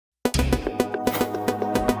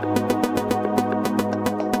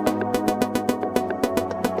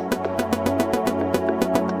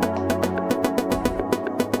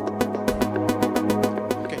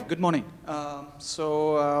morning.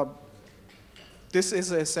 This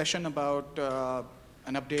is a session about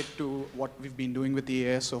an update to what we've been doing with the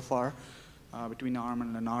EAS so far between ARM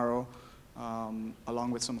and Linaro,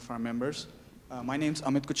 along with some of our members. My name's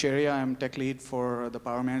Amit Kucheria. I'm tech lead for the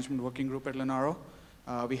power management working group at Linaro.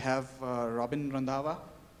 We have Robin Randhawa,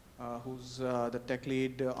 who's the tech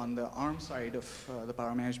lead on the ARM side of the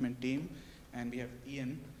power management team. And we have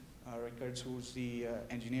Ian Rickards, who's the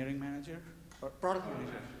engineering manager, or product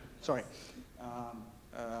manager, sorry.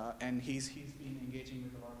 And he's been engaging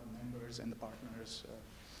with a lot of the members and the partners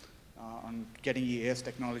on getting EAS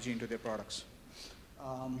technology into their products.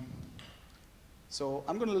 So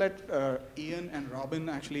I'm going to let Ian and Robin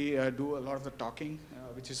actually do a lot of the talking,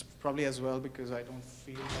 which is probably as well because I don't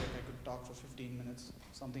feel like I could talk for 15 minutes,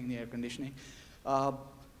 something in the air conditioning.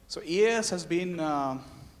 So EAS has been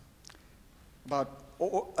about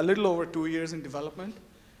a little over 2 years in development.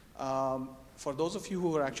 For those of you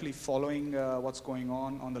who are actually following what's going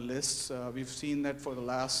on the lists, we've seen that for the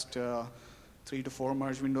last 3 to 4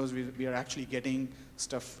 merge windows, we are actually getting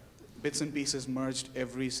stuff, bits and pieces merged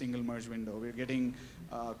every single merge window. We're getting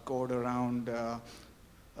code around,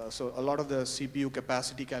 so a lot of the CPU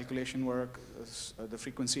capacity calculation work, the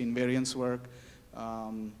frequency invariance work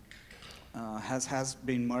has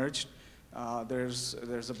been merged.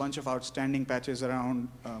 There's a bunch of outstanding patches around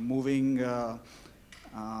moving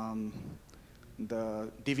the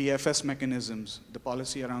DVFS mechanisms, the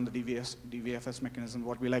policy around the DVFS mechanism,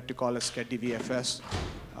 what we like to call as SCED DVFS.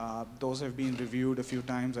 Those have been reviewed a few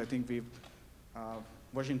times. I think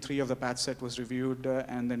version 3 of the patch set was reviewed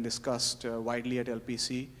and then discussed widely at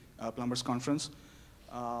LPC, Plumbers Conference.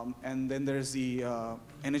 And then there's the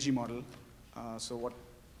energy model. So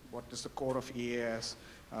what is the core of EAS?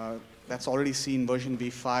 That's already seen version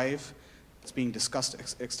V5. It's being discussed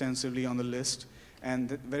extensively on the list.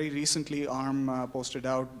 And very recently, ARM posted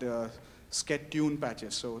out the SCED tune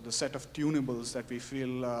patches, so the set of tunables that we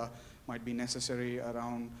feel might be necessary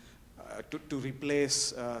around to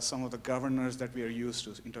replace some of the governors that we are used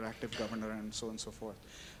to, interactive governor and so on and so forth.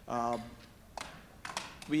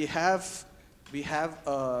 We have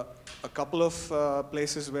a couple of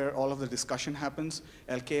places where all of the discussion happens,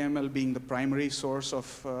 LKML being the primary source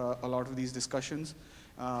of a lot of these discussions.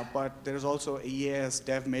 But there's also a EAS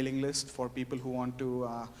dev mailing list for people who want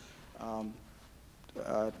to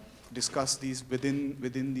discuss these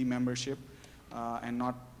within the membership and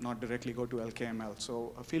not directly go to LKML.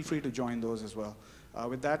 So feel free to join those as well.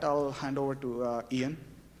 With that, I'll hand over to Ian.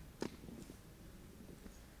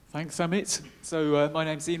 Thanks, Amit. So my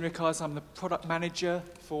name's Ian Rickards. I'm the product manager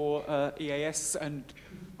for EAS, and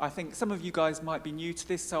I think some of you guys might be new to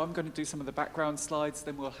this, so I'm going to do some of the background slides,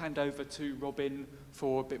 then we'll hand over to Robin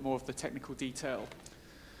for a bit more of the technical detail.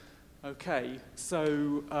 Okay,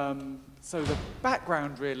 so the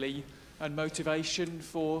background really and motivation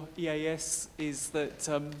for EAS is that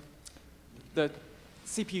the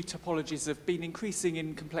CPU topologies have been increasing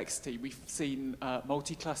in complexity. We've seen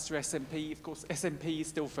multi-cluster SMP. Of course, SMP is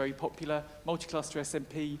still very popular. Multi-cluster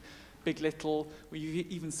SMP, big. LITTLE. We've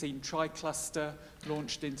even seen tri-cluster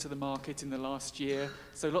launched into the market in the last year.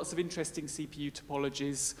 So lots of interesting CPU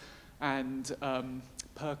topologies and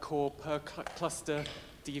per core, per cluster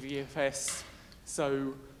DVFS.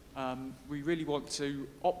 So we really want to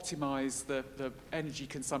optimize the energy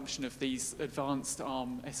consumption of these advanced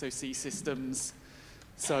ARM SoC systems.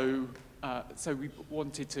 So we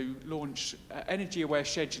wanted to launch energy-aware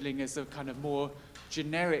scheduling as a kind of more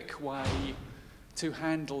generic way to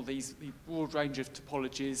handle the broad range of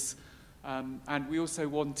topologies. And we also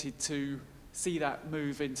wanted to see that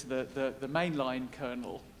move into the mainline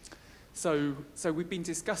kernel. So we've been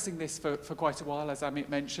discussing this for quite a while, as Amit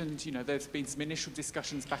mentioned. You know, there's been some initial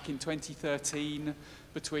discussions back in 2013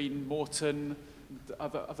 between Morton,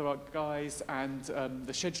 other guys, and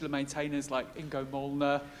the scheduler maintainers like Ingo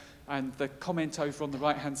Molnar, and the comment over on the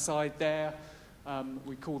right-hand side there,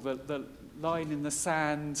 we call the line in the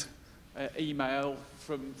sand email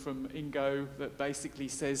from Ingo that basically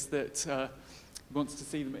says that he wants to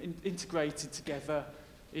see them integrated together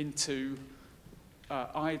into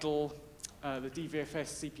idle, the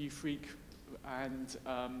DVFS CPU Freak, and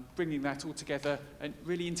bringing that all together and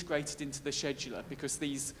really integrated into the scheduler, because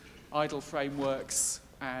these idle frameworks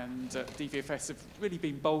and DVFS have really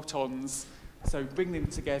been bolt-ons. So bring them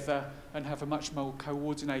together and have a much more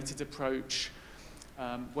coordinated approach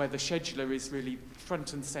where the scheduler is really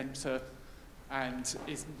front and center and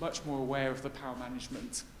is much more aware of the power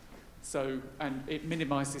management. So, and it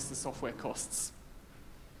minimizes the software costs.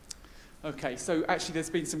 Okay, so actually there's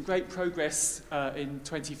been some great progress in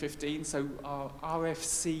 2015. So our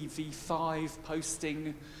RFC V5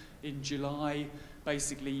 posting in July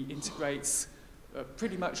basically integrates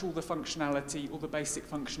pretty much all the functionality, all the basic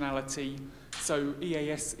functionality. So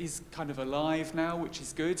EAS is kind of alive now, which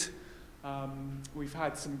is good. We've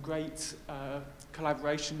had some great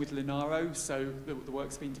collaboration with Linaro, so the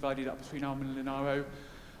work's been divided up between ARM and Linaro.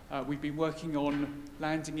 We've been working on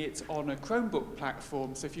landing it on a Chromebook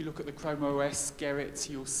platform. So if you look at the Chrome OS Gerrit,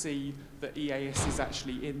 you'll see that EAS is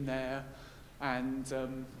actually in there. And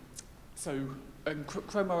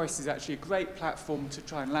Chrome OS is actually a great platform to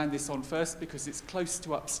try and land this on first because it's close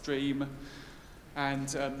to upstream.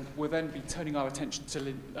 And we'll then be turning our attention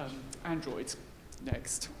to Android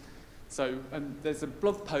next. So there's a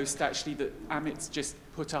blog post actually that Amit's just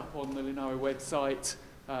put up on the Linaro website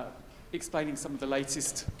explaining some of the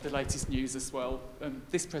latest news as well.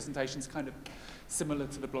 This presentation is kind of similar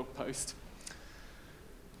to the blog post.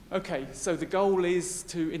 Okay, so the goal is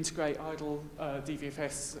to integrate idle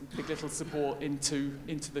DVFS and Big Little support into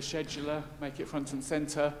the scheduler, make it front and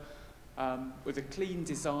center, with a clean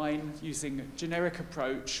design using a generic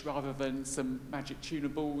approach rather than some magic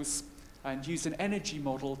tunables, and use an energy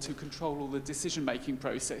model to control all the decision-making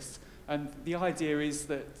process. And the idea is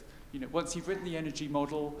that once you've written the energy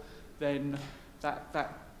model, then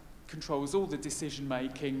that controls all the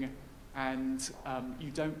decision-making, and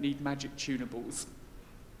you don't need magic tunables.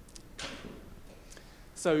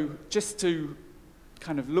 So just to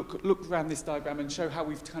kind of look around this diagram and show how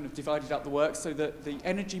we've kind of divided up the work, so that the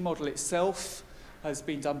energy model itself has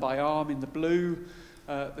been done by ARM in the blue.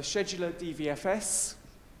 The scheduler DVFS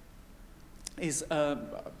is,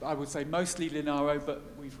 I would say, mostly Linaro, but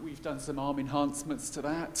we've done some ARM enhancements to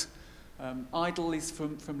that. Idle is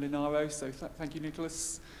from Linaro, so thank you,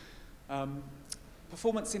 Nicholas.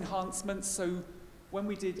 Performance enhancements, so when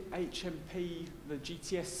we did HMP, the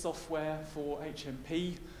GTS software for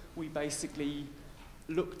HMP, we basically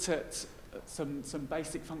looked at some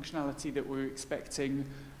basic functionality that we were expecting,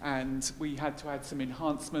 and we had to add some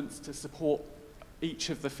enhancements to support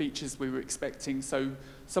each of the features we were expecting. So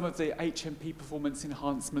some of the HMP performance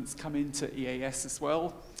enhancements come into EAS as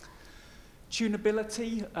well.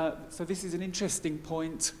 Tunability, so this is an interesting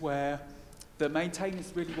point where the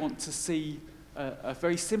maintainers really want to see a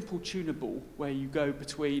very simple tunable where you go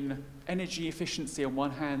between energy efficiency on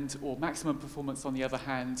one hand or maximum performance on the other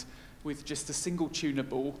hand with just a single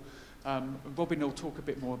tunable. Robin will talk a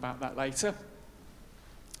bit more about that later.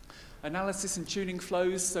 Analysis and tuning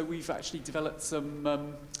flows, so we've actually developed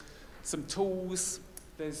some tools.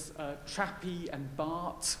 There's Trappy and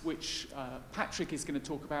BART, which Patrick is going to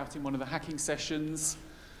talk about in one of the hacking sessions.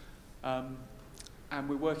 And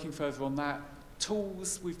we're working further on that.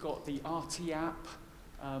 Tools, we've got the RT app,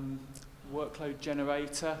 workload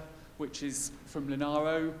generator, which is from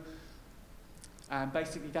Linaro. And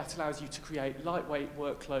basically that allows you to create lightweight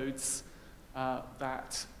workloads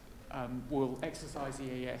that will exercise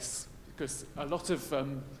EAS. Because a lot of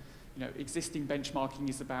existing benchmarking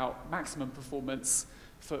is about maximum performance.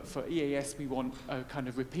 For EAS, we want a kind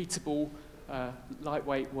of repeatable,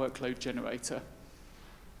 lightweight workload generator.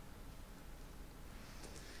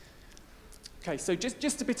 Okay, so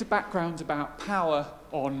just a bit of background about power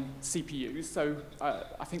on CPUs. So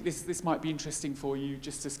I think this might be interesting for you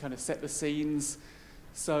just to kind of set the scenes.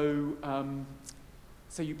 So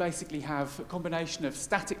you basically have a combination of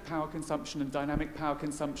static power consumption and dynamic power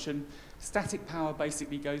consumption. Static power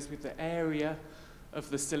basically goes with the area of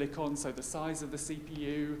the silicon, so the size of the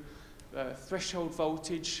CPU, threshold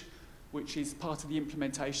voltage, which is part of the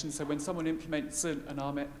implementation. So when someone implements an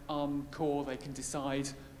ARM core, they can decide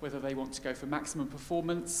whether they want to go for maximum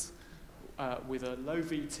performance with a low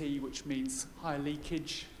VT, which means higher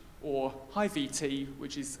leakage, or high VT,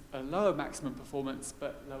 which is a lower maximum performance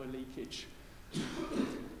but lower leakage.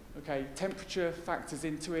 Okay, temperature factors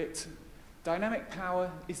into it. Dynamic power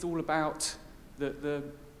is all about the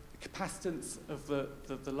capacitance of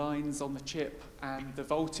the lines on the chip and the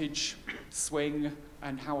voltage swing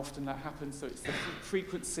and how often that happens. So it's the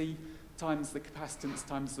frequency times the capacitance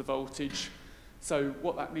times the voltage. So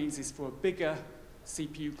what that means is for a bigger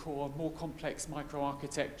CPU core, more complex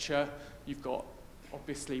microarchitecture, you've got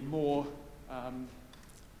obviously more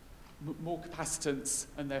capacitance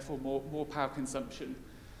and therefore more power consumption.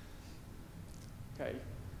 Okay,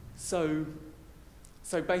 so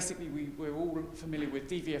basically we're all familiar with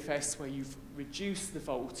DVFS, where you've reduced the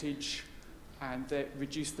voltage and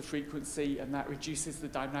reduced the frequency, and that reduces the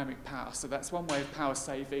dynamic power. So that's one way of power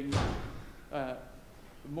saving. A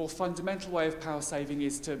more fundamental way of power saving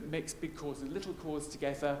is to mix big cores and little cores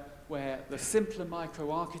together, where the simpler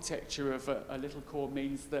microarchitecture of a little core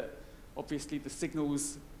means that obviously the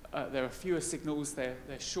signals, there are fewer signals, they're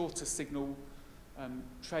shorter signal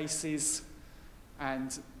traces,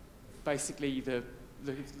 and basically the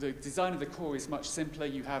design of the core is much simpler.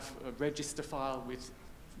 You have a register file with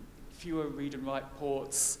fewer read and write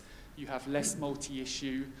ports. You have less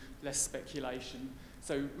multi-issue, less speculation.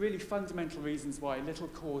 So really fundamental reasons why little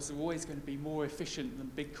cores are always going to be more efficient than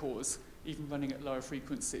big cores, even running at lower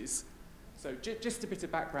frequencies. So just a bit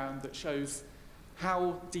of background that shows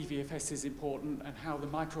how DVFS is important and how the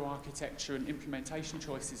microarchitecture and implementation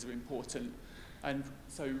choices are important. And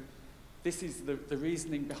so this is the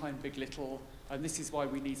reasoning behind big little, and this is why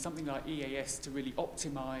we need something like EAS to really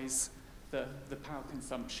optimize the power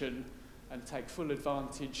consumption and take full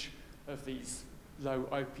advantage of these low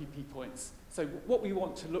OPP points. So what we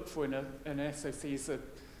want to look for in an SoC is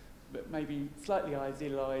maybe slightly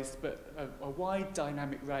idealized, but a wide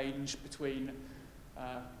dynamic range between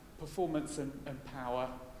performance and power.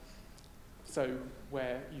 So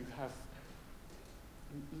where you have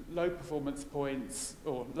low performance points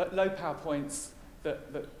or low power points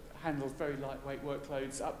that handle very lightweight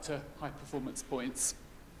workloads up to high performance points.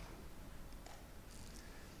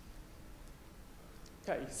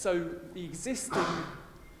 Okay, so the existing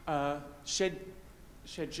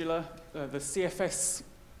scheduler, the CFS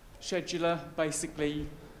scheduler, basically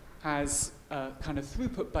has a kind of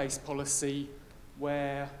throughput-based policy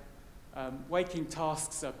where waking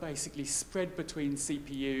tasks are basically spread between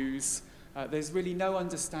CPUs. There's really no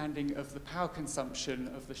understanding of the power consumption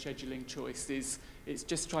of the scheduling choices. It's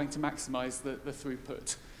just trying to maximize the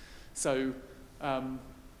throughput. So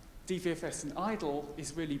DVFS and idle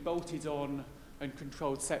is really bolted on and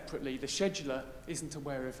controlled separately. The scheduler isn't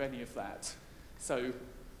aware of any of that. So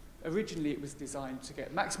originally it was designed to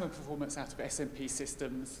get maximum performance out of SMP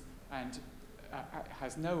systems and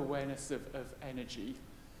has no awareness of energy.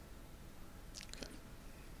 Okay.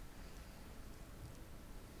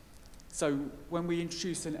 So when we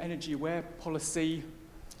introduce an energy aware policy,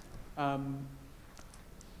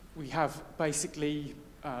 we have basically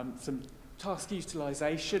some task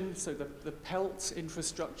utilization, so the PELT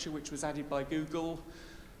infrastructure, which was added by Google,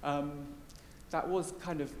 that was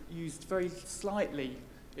kind of used very slightly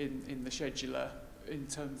in the scheduler in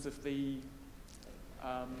terms of the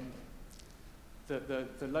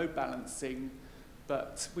load balancing,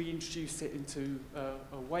 but we introduced it into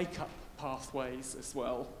a wake-up pathways as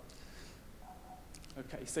well.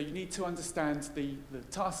 Okay, so you need to understand the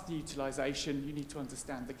task utilization, you need to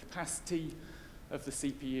understand the capacity of the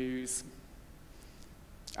CPUs,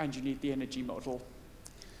 and you need the energy model.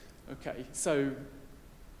 Okay, so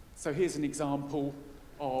here's an example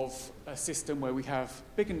of a system where we have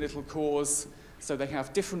big and little cores. So they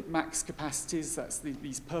have different max capacities, that's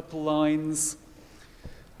these purple lines.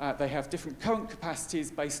 They have different current capacities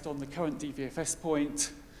based on the current DVFS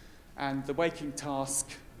point, and the waking task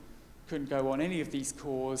can go on any of these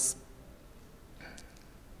cores.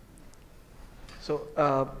 So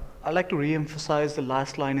I'd like to re-emphasize the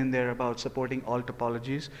last line in there about supporting all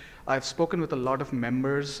topologies. I've spoken with a lot of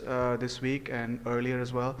members this week and earlier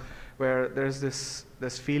as well, where there's this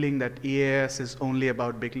feeling that EAS is only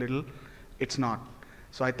about big little. It's not.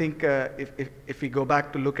 So I think if we go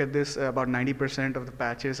back to look at this, about 90% of the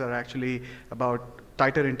patches are actually about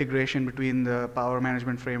tighter integration between the power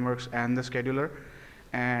management frameworks and the scheduler.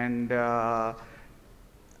 And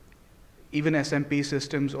even SMP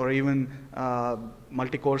systems or even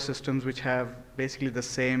multi-core systems which have basically the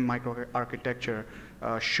same microarchitecture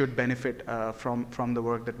should benefit from the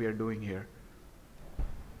work that we are doing here.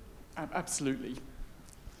 Absolutely.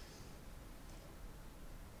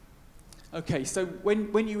 Okay, so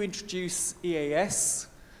when you introduce EAS,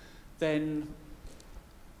 then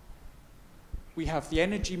we have the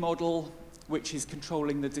energy model, which is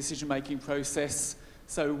controlling the decision-making process.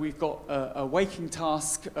 So we've got a waking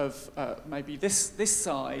task of maybe this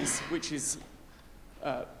size, which is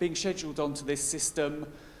being scheduled onto this system.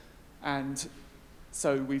 And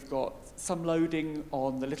so we've got some loading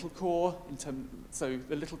on the little core, so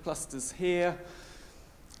the little cluster's here,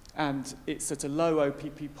 and it's at a low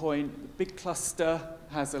OPP point. The big cluster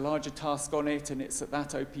has a larger task on it, and it's at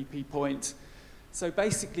that OPP point. So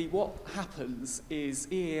basically what happens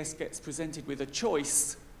is EAS gets presented with a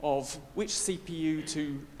choice of which CPU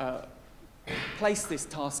to place this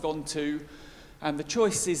task onto, and the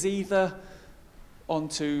choice is either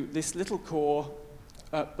onto this little core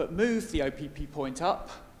but move the OPP point up,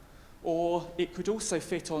 or it could also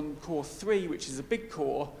fit on core 3, which is a big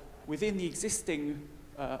core, within the existing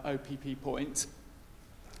OPP point.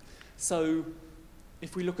 So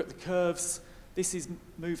if we look at the curves, this is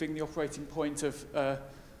moving the operating point of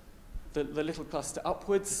the little cluster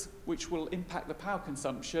upwards, which will impact the power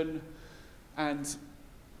consumption and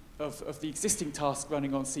of the existing task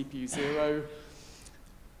running on CPU 0.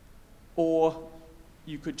 Or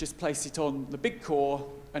you could just place it on the big core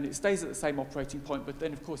and it stays at the same operating point, but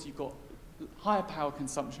then of course you've got higher power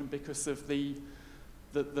consumption because of the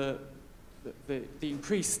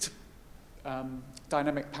increased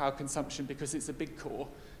dynamic power consumption because it's a big core.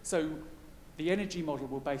 So the energy model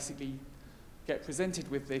will basically get presented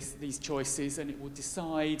with these choices, and it will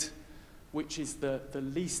decide which is the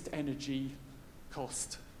least energy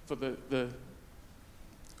cost for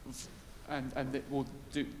and it will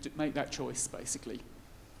make that choice basically.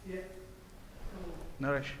 Yeah.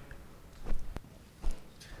 Naresh.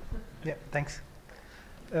 Yeah, thanks.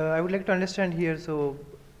 I would like to understand here, so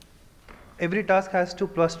every task has to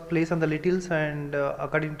place on the littles, and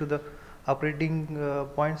according to the operating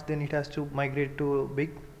points, then it has to migrate to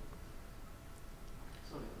big.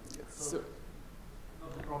 So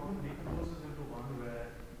the problem decomposes into one where,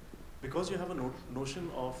 because you have a notion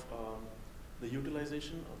of the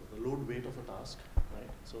utilization or the load weight of a task, right?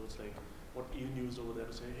 So it's like what Ian used over there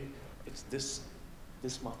to say, hey, it's this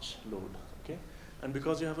much load, okay? And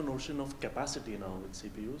because you have a notion of capacity now with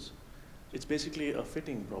CPUs, it's basically a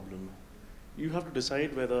fitting problem. You have to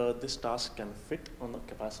decide whether this task can fit on the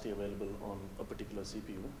capacity available on a particular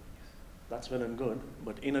CPU. That's well and good,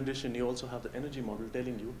 but in addition, you also have the energy model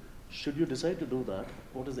telling you, should you decide to do that,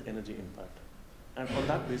 what is the energy impact? And on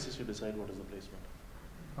that basis, you decide what is the placement.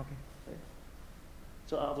 Okay. Right?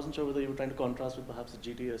 So I wasn't sure whether you were trying to contrast with perhaps the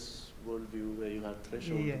GTS worldview where you had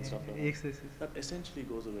thresholds and stuff like that. Yes. That essentially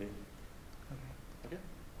goes away. Okay?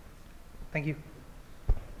 Thank you.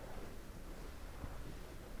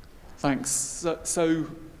 Thanks. So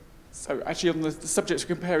actually on the subject of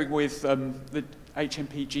comparing with the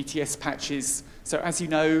HMP GTS patches, so as you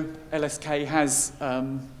know, LSK has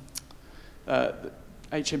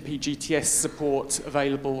HMP GTS support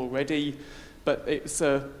available already, but it's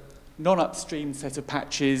a non-upstream set of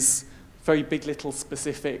patches, very big little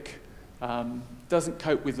specific, doesn't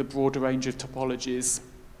cope with the broader range of topologies.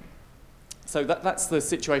 So that's the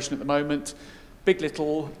situation at the moment. Big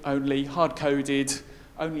little only, hard-coded,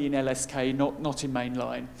 only in LSK, not in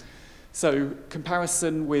mainline. So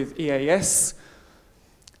comparison with EAS.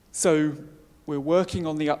 So we're working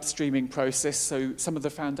on the upstreaming process. So some of the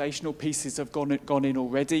foundational pieces have gone in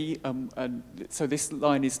already. And so this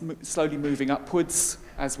line is slowly moving upwards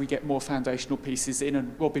as we get more foundational pieces in.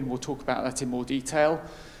 And Robin will talk about that in more detail.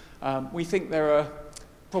 We think there are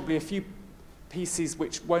probably a few pieces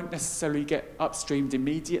which won't necessarily get upstreamed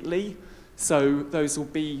immediately. So those will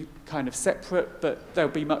be kind of separate, but there'll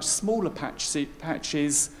be much smaller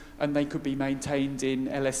patches, and they could be maintained in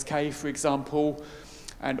LSK, for example.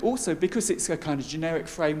 And also, because it's a kind of generic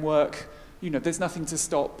framework, there's nothing to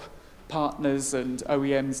stop partners and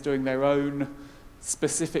OEMs doing their own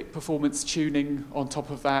specific performance tuning on top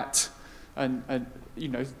of that, and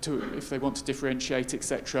if they want to differentiate,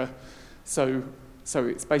 etc. So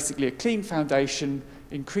it's basically a clean foundation,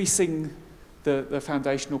 increasing the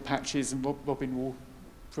foundational patches, and Robin will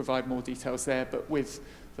provide more details there, but with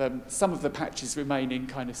some of the patches remaining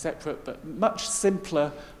kind of separate, but much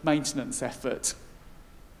simpler maintenance effort.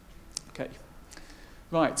 Okay.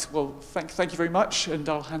 Right, well, thank you very much, and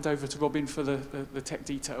I'll hand over to Robin for the tech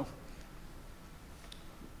detail.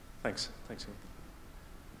 Thanks.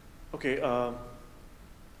 Okay,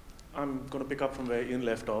 I'm going to pick up from where Ian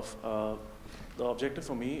left off. The objective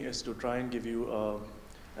for me is to try and give you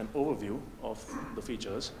an overview of the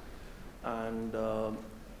features and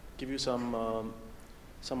give you some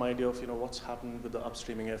idea of what's happened with the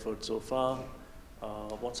upstreaming effort so far,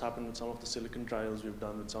 what's happened with some of the silicon trials we've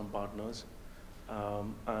done with some partners,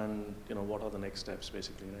 and what are the next steps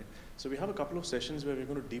basically, right? So we have a couple of sessions where we're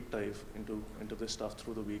going to deep dive into this stuff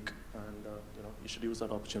through the week, and you should use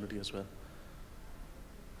that opportunity as well.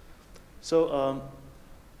 So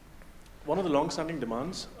one of the long-standing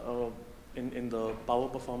demands in the power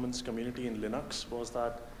performance community in Linux was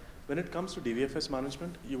that when it comes to DVFS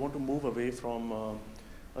management, you want to move away from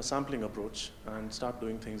a sampling approach and start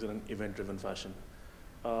doing things in an event-driven fashion.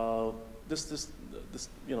 This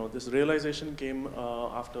realization came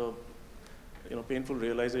after painful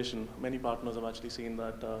realization. Many partners have actually seen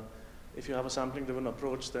that if you have a sampling-driven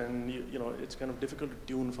approach, then it's kind of difficult to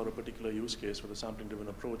tune for a particular use case with a sampling-driven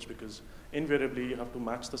approach, because invariably you have to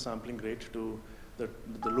match the sampling rate to the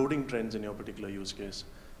loading trends in your particular use case.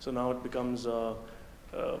 So now it becomes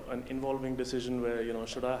an involving decision where,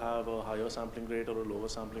 should I have a higher sampling rate or a lower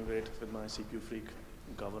sampling rate with my CPU freak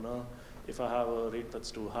governor? If I have a rate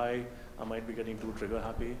that's too high, I might be getting too trigger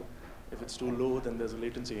happy. If it's too low, then there's a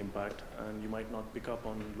latency impact, and you might not pick up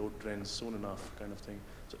on load trends soon enough, kind of thing.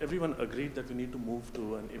 So everyone agreed that we need to move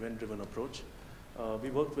to an event-driven approach.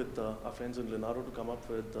 We worked with our friends in Linaro to come up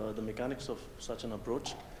with the mechanics of such an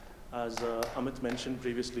approach. As Amit mentioned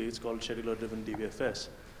previously, it's called scheduler-driven DVFS.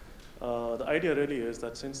 The idea really is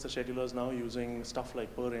that since the scheduler is now using stuff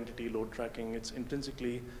like per entity load tracking, it's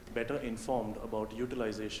intrinsically better informed about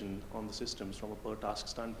utilization on the systems from a per task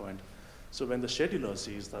standpoint. So when the scheduler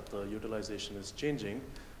sees that the utilization is changing,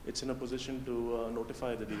 it's in a position to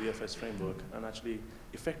notify the DVFS framework and actually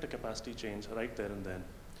effect a capacity change right there and then.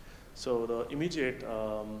 So the immediate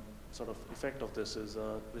sort of effect of this is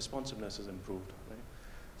responsiveness is improved, right?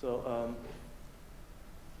 So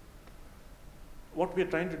what we're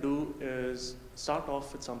trying to do is start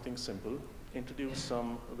off with something simple, introduce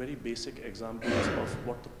some very basic examples of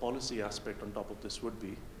what the policy aspect on top of this would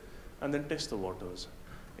be, and then test the waters.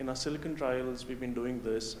 In our silicon trials, we've been doing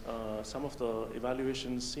this. Some of the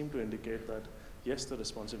evaluations seem to indicate that, yes, the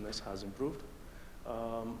responsiveness has improved.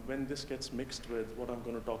 When this gets mixed with what I'm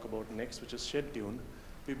going to talk about next, which is SchedTune,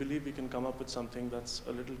 we believe we can come up with something that's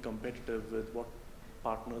a little competitive with what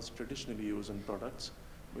partners traditionally use in products,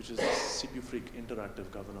 which is CPU-Freak Interactive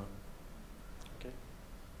Governor. Okay.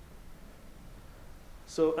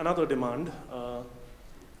 So another demand,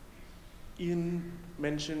 Ian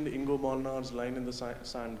mentioned Ingo Molnar's line in the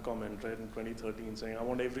sand comment, right, in 2013, saying, I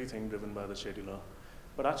want everything driven by the scheduler.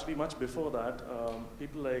 But actually, much before that,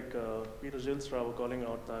 people like Peter Zylstra were calling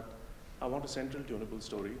out that I want a central tunable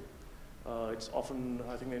story. It's often,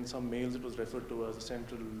 I think in some mails, it was referred to as a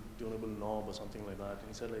central tunable knob or something like that. And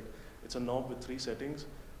he said, like, it's a knob with 3 settings.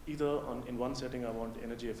 Either in one setting, I want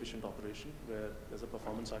energy efficient operation, where there's a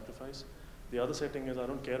performance sacrifice. The other setting is I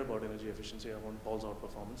don't care about energy efficiency, I want pulse out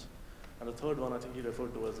performance. And the third one, I think he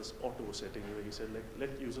referred to as this auto setting, where he said, like,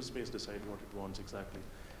 let user space decide what it wants exactly.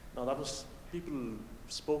 Now that was, people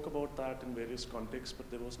spoke about that in various contexts, but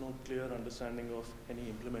there was no clear understanding of any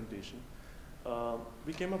implementation.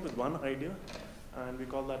 We came up with one idea, and we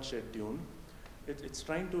call that SchedTune. It's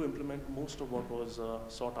trying to implement most of what was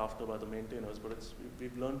sought after by the maintainers, but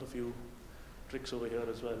we've learned a few tricks over here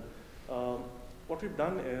as well. What we've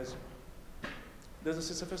done is, there's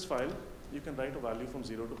a SysFS file. You can write a value from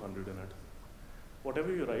 0 to 100 in it.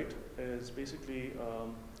 Whatever you write is basically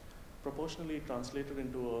proportionally translated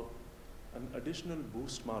into an additional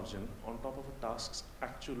boost margin on top of a task's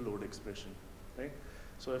actual load expression, right?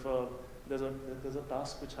 So if there's a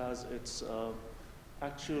task which has its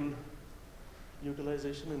actual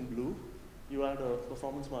utilization in blue, you add a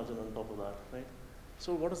performance margin on top of that, right?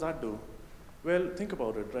 So what does that do? Well, think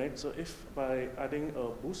about it, right? So if by adding a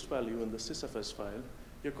boost value in the SysFS file,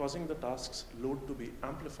 you're causing the task's load to be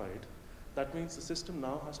amplified, that means the system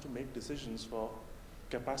now has to make decisions for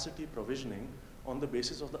capacity provisioning on the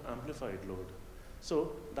basis of the amplified load.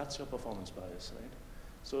 So that's your performance bias, right?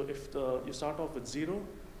 So if you start off with 0,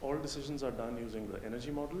 all decisions are done using the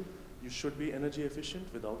energy model. You should be energy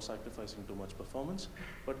efficient without sacrificing too much performance.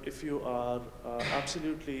 But if you are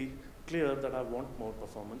absolutely clear that I want more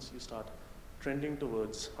performance, you start trending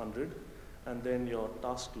towards 100, and then your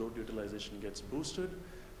task load utilization gets boosted.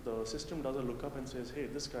 The system does a lookup and says, hey,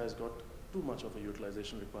 this guy's got too much of a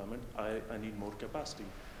utilization requirement. I need more capacity.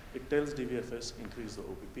 It tells DVFS, increase the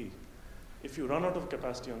OPP. If you run out of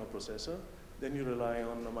capacity on a processor, then you rely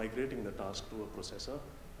on migrating the task to a processor,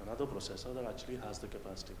 another processor that actually has the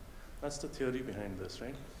capacity. That's the theory behind this,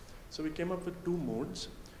 right? So we came up with 2 modes.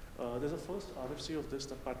 There's a first RFC of this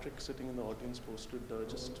that Patrick, sitting in the audience, posted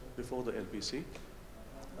just before the LPC.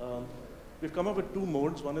 We've come up with 2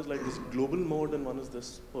 modes. One is like this global mode, and one is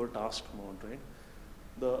this per task mode, right?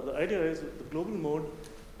 The idea is that the global mode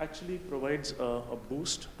actually provides a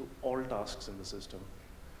boost to all tasks in the system.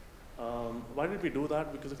 Why did we do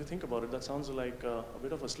that? Because if you think about it, that sounds like a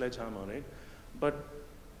bit of a sledgehammer, right? But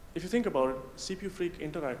if you think about it, CPU-Freak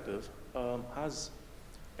Interactive has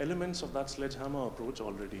elements of that sledgehammer approach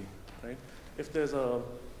already, right? If there's a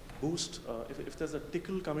boost, if there's a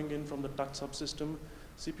tickle coming in from the touch subsystem,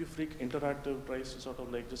 CPU-Freak Interactive tries to sort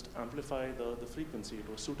of like just amplify the frequency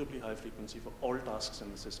to a suitably high frequency for all tasks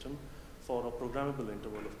in the system for a programmable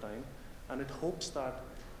interval of time. And it hopes that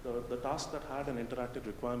the task that had an interactive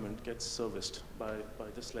requirement gets serviced by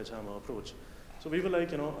this sledgehammer approach. So we were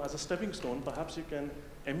like, as a stepping stone, perhaps you can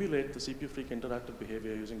emulate the CPU-Freak interactive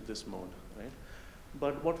behavior using this mode, right?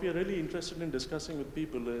 But what we are really interested in discussing with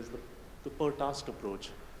people is the per task approach.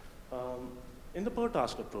 In the per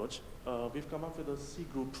task approach, we've come up with a C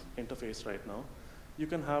group interface right now. You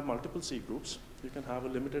can have multiple C groups. You can have a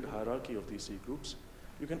limited hierarchy of these C groups.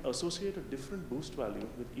 You can associate a different boost value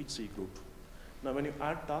with each C group. Now, when you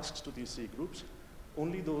add tasks to these C groups,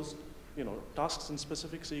 only those tasks in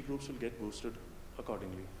specific C groups will get boosted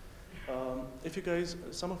accordingly. If you guys,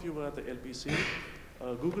 some of you were at the LPC,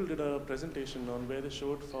 Google did a presentation on where they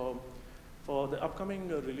showed for For the upcoming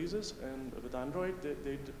releases and with Android,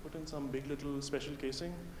 they put in some big little special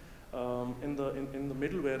casing. In the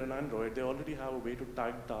middleware in Android, they already have a way to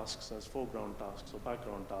tag tasks as foreground tasks or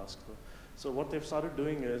background tasks. So what they've started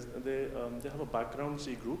doing is they have a background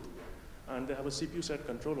C group, and they have a CPU set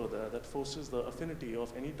controller there that forces the affinity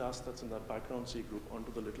of any task that's in that background C group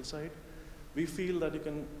onto the little side. We feel that you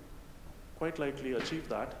can quite likely achieve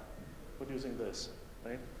that but using this,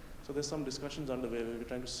 right? So there's some discussions underway where we're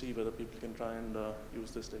trying to see whether people can try and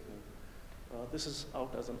use this technique. This is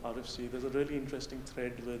out as an RFC. There's a really interesting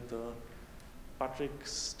thread with Patrick,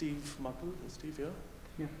 Steve Muckle. Is Steve here?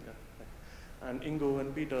 Yeah. Right. And Ingo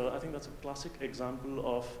and Peter. I think that's a classic example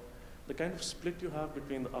of the kind of split you have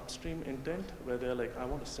between the upstream intent, where they're like, I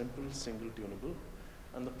want a simple, single tunable,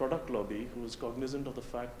 and the product lobby, who is cognizant of the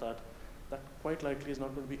fact that that quite likely is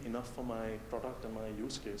not going to be enough for my product and my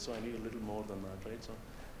use case, so I need a little more than that, right? So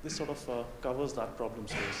this sort of covers that problem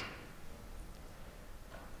space.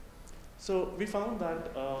 So we found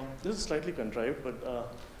that this is slightly contrived, but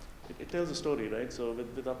it tells a story, right? So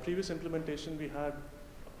with our previous implementation, we had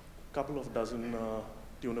a couple of dozen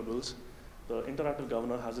tunables. The interactive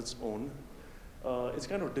governor has its own. It's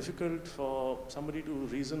kind of difficult for somebody to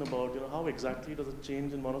reason about, how exactly does a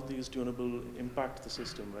change in one of these tunable impact the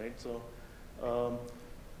system, right? So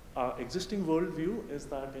our existing worldview is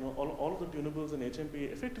that, all of the tunables in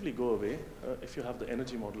HMP effectively go away if you have the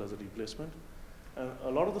energy model as a replacement. And a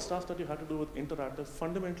lot of the stuff that you have to do with interactive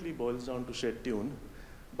fundamentally boils down to shed tune.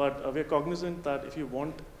 But we're cognizant that if you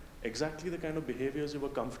want exactly the kind of behaviors you were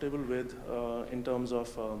comfortable with in terms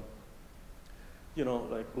of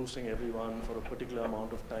like boosting everyone for a particular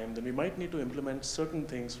amount of time, then we might need to implement certain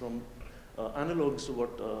things from analogs to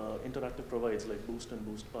what interactive provides, like boost and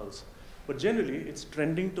boost pulse. But generally, it's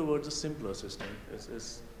trending towards a simpler system,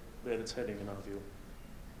 is where it's heading in our view.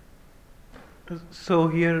 So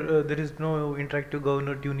here, there is no interactive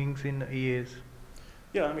governor tunings in EAs?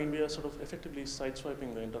 Yeah, I mean, we are sort of effectively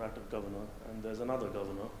sideswiping the interactive governor, and there's another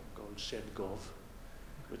governor called ShedGov,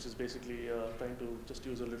 which is basically trying to just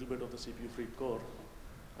use a little bit of the CPU free core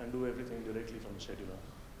and do everything directly from the scheduler.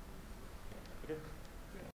 Okay?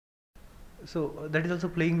 So that is also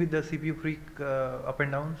playing with the CPU freak up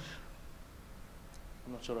and downs?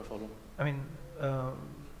 I'm not sure I follow. I mean,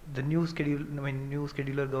 the new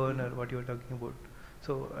scheduler governor, what you are talking about.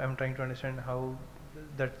 So I'm trying to understand how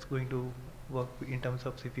that's going to work in terms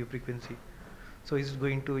of CPU frequency. So is it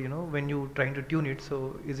going to, when you're trying to tune it,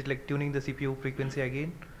 so is it like tuning the CPU frequency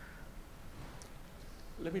again?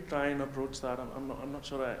 Let me try and approach that. I'm not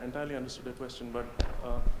sure I entirely understood the question, but.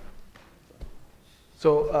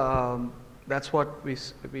 So that's what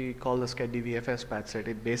we call the SCHED-DVFS patch set.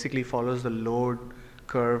 It basically follows the load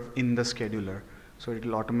curve in the scheduler. So it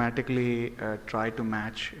will automatically try to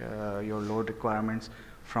match your load requirements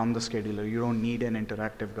from the scheduler. You don't need an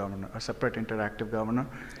interactive governor, a separate interactive governor.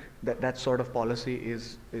 That sort of policy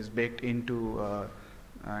is baked into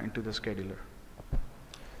the scheduler.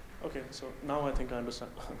 Okay, so now I think I understood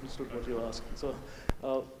what you asked. So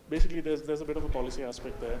basically, there's a bit of a policy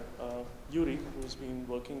aspect there. Yuri, who's been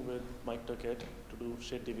working with Mike Turkett to do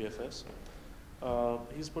SCHED-DVFS,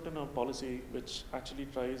 he's put in a policy which actually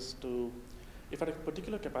tries to, if at a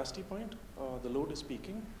particular capacity point, the load is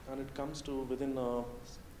peaking and it comes to within a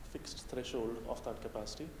fixed threshold of that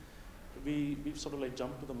capacity, we've sort of like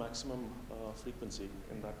jumped to the maximum frequency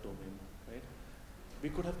in that domain, right? We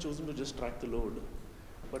could have chosen to just track the load,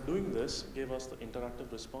 but doing this gave us the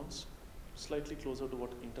interactive response, slightly closer to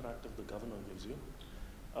what interactive the governor gives you.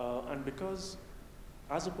 And because,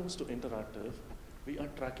 as opposed to interactive, we are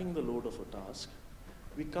tracking the load of a task,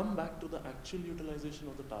 we come back to the actual utilization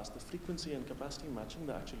of the task, the frequency and capacity matching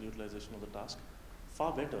the actual utilization of the task,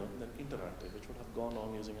 far better than interactive, which would have gone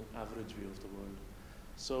on using an average view of the world.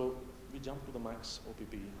 So we jumped to the max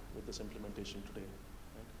OPP with this implementation today.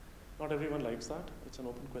 Right? Not everyone likes that. It's an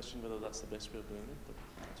open question whether that's the best way of doing it, but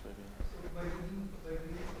that's where we are. So by doing this,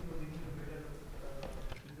 you're getting a better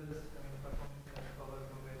results, performance and power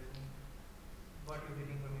comparison, what you're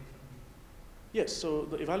getting from HMP? Yes, so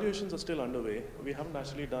the evaluations are still underway. We haven't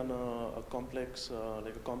actually done a complex,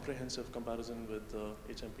 like a comprehensive comparison with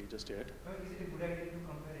HMP just yet. Well, is it a good idea to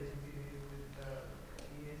compare HMP with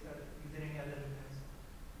EAS, or is there any other reference?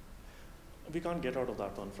 We can't get out of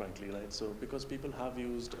that one, frankly, right? So because people have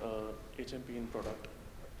used HMP in product,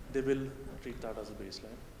 they will treat that as a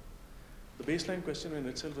baseline. The baseline question in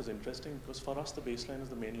itself is interesting because for us, the baseline is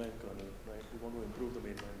the mainline kernel, right? We want to improve the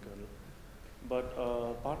mainline kernel.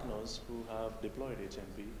 But partners who have deployed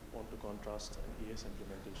HMP want to contrast an ES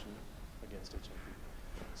implementation against HMP.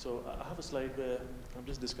 So I have a slide where I'm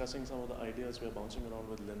just discussing some of the ideas we're bouncing around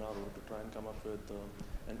with Linaro to try and come up with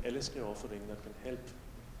an LSK offering that can help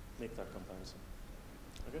make that comparison.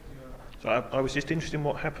 Okay? So I was just interested in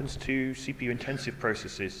what happens to CPU-intensive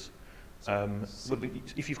processes.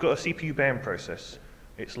 If you've got a CPU-bound process,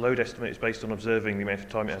 its load estimate is based on observing the amount of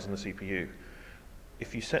time it has on the CPU.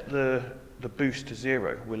 If you set the boost to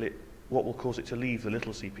 0, what will cause it to leave the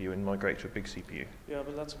little CPU and migrate to a big CPU? Yeah,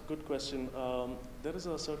 well, that's a good question. There is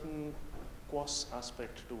a certain QoS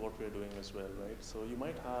aspect to what we're doing as well, right? So you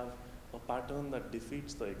might have a pattern that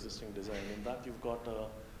defeats the existing design. In that, you've got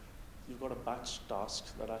a batch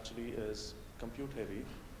task that actually is compute heavy,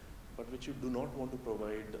 but which you do not want to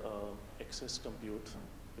provide excess compute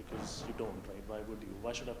because you don't, right? Why would you?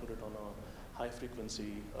 Why should I put it on a high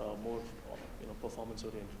frequency, more performance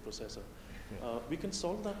oriented processor? Yeah. We can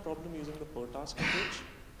solve that problem using the per task approach.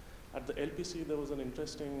 At the LPC, there was an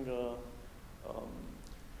interesting,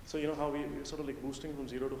 so you know how we sort of like boosting from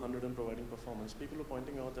 0 to 100 and providing performance. People are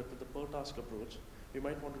pointing out that with the per task approach, we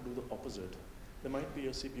might want to do the opposite. There might be a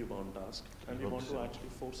CPU bound task, and we want to actually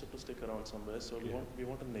force it to stick around somewhere. So we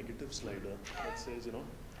want a negative slider that says,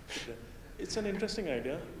 it's an interesting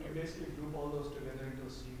idea. You basically group all those together into a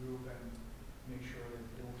C group and make sure that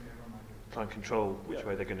they don't ever migrate. Try and control which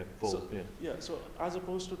way they're going to fall. So, yeah, so as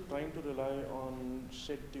opposed to trying to rely on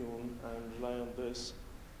shed tune and rely on this,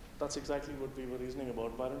 that's exactly what we were reasoning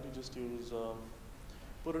about. Why don't you just use,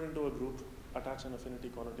 put it into a group, attach an affinity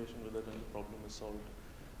connotation with it, and the problem is solved.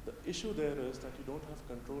 The issue there is that you don't have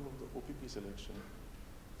control of the OPP selection.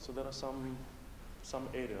 So there are some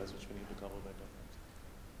areas which we need to cover better.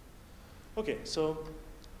 Okay, so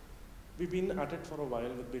we've been at it for a while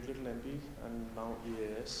with Big Little MP and now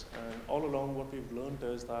EAS, and all along what we've learned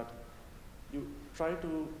is that you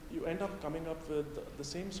end up coming up with the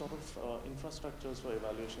same sort of infrastructures for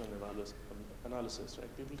evaluation and analysis,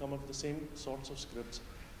 right? People come up with the same sorts of scripts.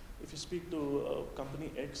 If you speak to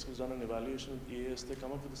company X who's done an evaluation with EAS, they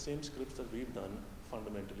come up with the same scripts that we've done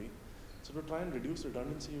fundamentally. So to try and reduce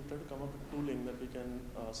redundancy, you try to come up with tooling that we can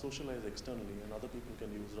socialize externally and other people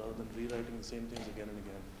can use rather than rewriting the same things again and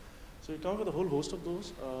again. So you come up with a whole host of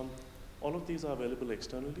those. All of these are available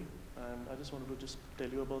externally, and I just wanted to just tell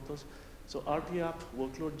you about those. So RTApp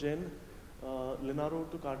workload gen, Linaro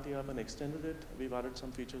took RTApp and extended it. We've added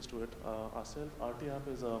some features to it ourselves. RTApp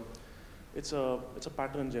is it's a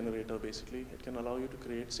pattern generator basically. It can allow you to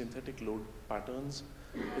create synthetic load patterns.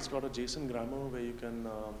 It's got a JSON grammar where you can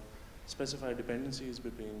specify dependencies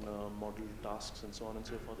between model tasks and so on and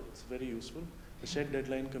so forth. It's very useful. The Shed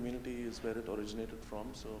Deadline community is where it originated from,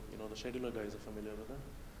 so the scheduler guys are familiar with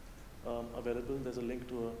it. Available, there's a link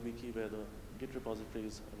to a wiki where the Git repository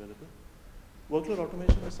is available. Workload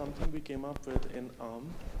automation is something we came up with in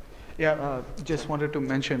ARM. Yeah, just wanted to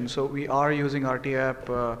mention, so we are using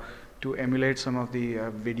RTApp to emulate some of the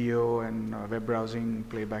video and web browsing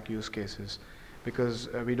playback use cases, because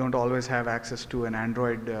we don't always have access to an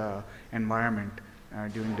Android environment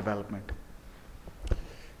during development.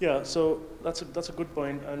 Yeah, so that's a good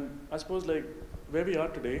point, and I suppose like where we are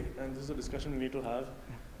today, and this is a discussion we need to have,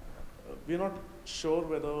 we're not sure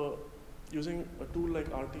whether using a tool like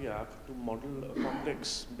RTApp to model a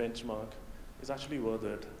complex benchmark is actually worth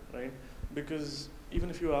it, right? Because even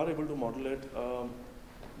if you are able to model it,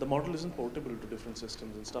 the model isn't portable to different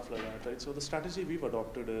systems and stuff like that, right? So the strategy we've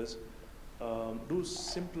adopted is do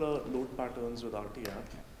simpler load patterns with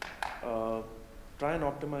RTApp, try and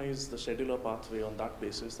optimize the scheduler pathway on that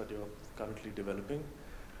basis that you're currently developing,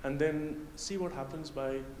 and then see what happens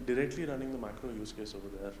by directly running the macro use case over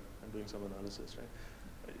there and doing some analysis, right?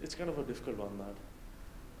 It's kind of a difficult one, that.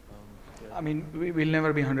 Yeah. I mean, we'll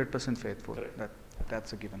never be 100% faithful. Correct.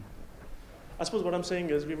 That's a given. I suppose what I'm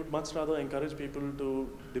saying is we would much rather encourage people to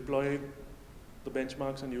deploy the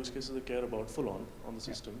benchmarks and use cases they care about full on the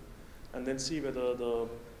system, and then see whether the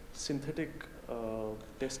synthetic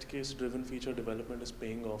test case driven feature development is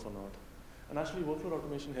paying off or not. And actually workload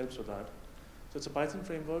automation helps with that. So it's a Python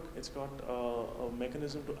framework. It's got a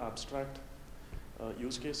mechanism to abstract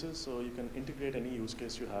use cases, so you can integrate any use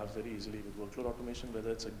case you have very easily with workload automation,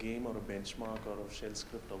 whether it's a game or a benchmark or a shell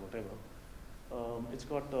script or whatever. It's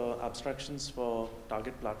got abstractions for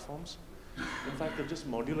target platforms. In fact, they've just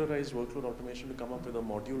modularized workload automation to come up with a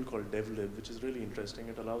module called devlib, which is really interesting.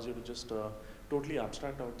 It allows you to just totally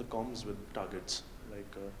abstract out the comms with targets,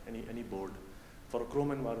 like any board. For a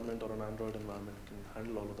Chrome environment or an Android environment, it can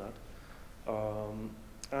handle all of that.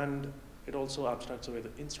 And it also abstracts away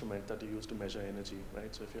the instrument that you use to measure energy,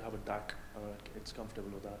 right? So if you have a DAC, it's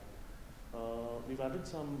comfortable with that. We've added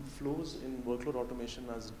some flows in workload automation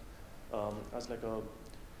as like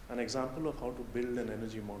an example of how to build an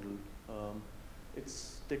energy model.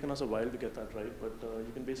 It's taken us a while to get that right, but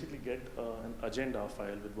you can basically get an agenda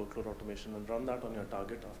file with workload automation and run that on your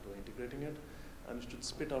target after integrating it, and it should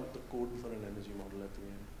spit out the code for an energy model at the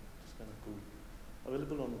end. It's kind of cool.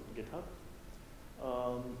 Available on GitHub.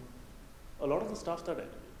 A lot of the stuff that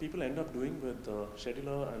people end up doing with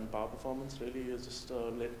scheduler and power performance really is just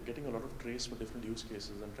getting a lot of trace for different use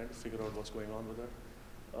cases and trying to figure out what's going on with it.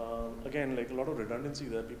 Again, like a lot of redundancy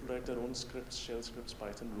there. People write their own scripts, shell scripts,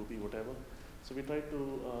 Python, Ruby, whatever. So we try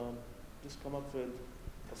to just come up with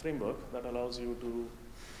a framework that allows you to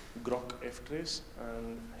grok ftrace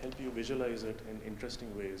and help you visualize it in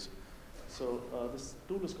interesting ways. So this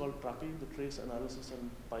tool is called Trappy, the trace analysis and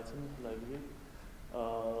Python library.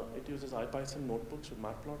 It uses IPython notebooks with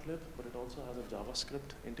matplotlib, but it also has a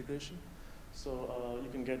JavaScript integration. So you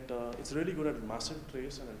can get, it's really good at massive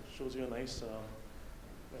trace, and it shows you a nice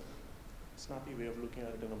snappy way of looking at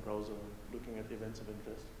it in a browser, looking at events of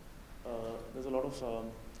interest. There's a lot of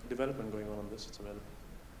development going on this. It's available.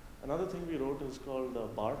 Another thing we wrote is called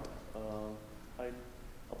BART. I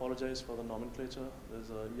apologize for the nomenclature. There's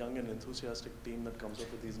a young and enthusiastic team that comes up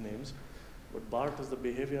with these names. But BART is the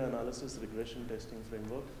Behavior Analysis Regression Testing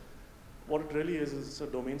Framework. What it really is it's a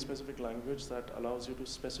domain-specific language that allows you to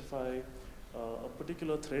specify a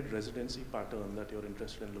particular thread residency pattern that you're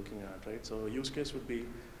interested in looking at, right? So a use case would be,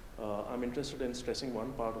 I'm interested in stressing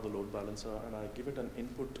one part of the load balancer, and I give it an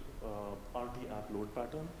input RT app load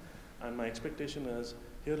pattern, and my expectation is,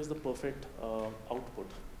 here is the perfect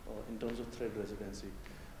output in terms of thread residency.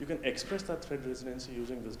 You can express that thread residency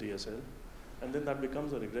using this DSL, and then that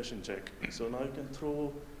becomes a regression check. So now you can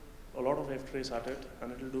throw a lot of ftrace at it,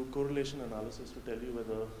 and it will do correlation analysis to tell you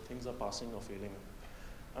whether things are passing or failing.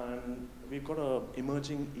 And we've got an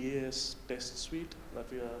emerging EAS test suite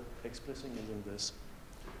that we are expressing using this.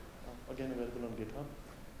 Again, available on GitHub.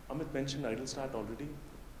 Amit mentioned IdleStat already.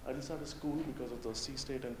 IdleStat is cool because of the C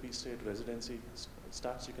state and P state residency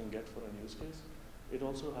stats you can get for an use case. It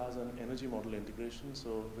also has an energy model integration.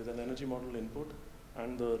 So with an energy model input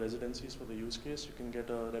and the residencies for the use case, you can get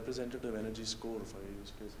a representative energy score for a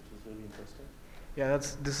use case, which is really interesting. Yeah,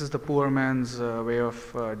 this is the poor man's way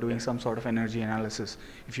of doing some sort of energy analysis.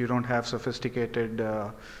 If you don't have sophisticated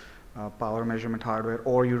power measurement hardware,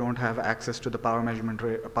 or you don't have access to the power measurement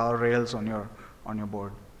power rails on your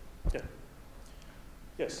board. Yeah.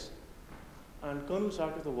 Yes. And Kernel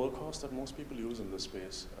Stack is the workhorse that most people use in this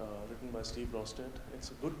space, written by Steve Rosted.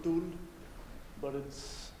 It's a good tool, but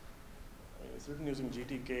it's written using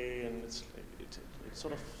GTK, and it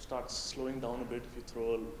sort of starts slowing down a bit if you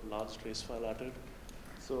throw a large trace file at it.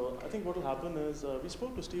 So I think what will happen is, we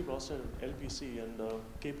spoke to Steve Rosted at LPC, and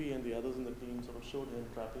KP and the others in the team sort of showed him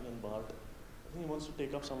Trappy and BART. I think he wants to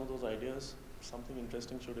take up some of those ideas. Something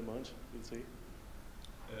interesting should emerge, we'll see.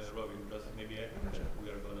 Robin, just maybe we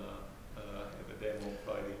are going to have a demo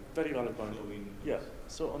Friday. Very valid point. Yeah,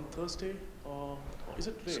 so on Thursday, is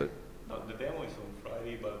it today? No, the demo is on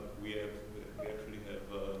Friday, but we actually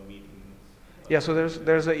have a meeting. Yeah, so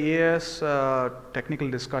there's a EAS technical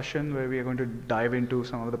discussion where we are going to dive into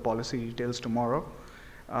some of the policy details tomorrow,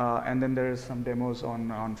 and then there is some demos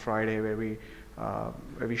on Friday where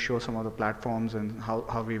we show some of the platforms and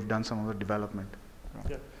how we've done some of the development.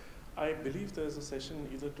 Yeah, I believe there's a session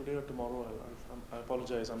either today or tomorrow. I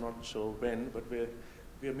apologize, I'm not sure when, but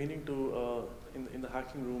we are meaning to in the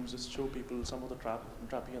hacking rooms just show people some of the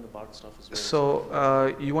Trappy and the BART stuff as well.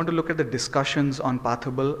 So you want to look at the discussions on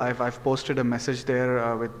Pathable. I've posted a message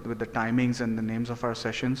there with the timings and the names of our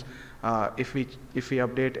sessions. If we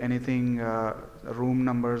update anything, room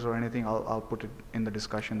numbers or anything, I'll put it in the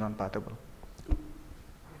discussions on Pathable. Cool.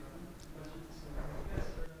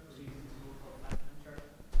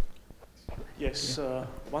 Yes,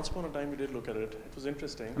 once upon a time we did look at it. It was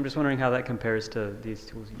interesting. I'm just wondering how that compares to these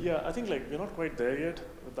tools. Yeah, I think we're not quite there yet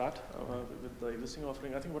with that, with the existing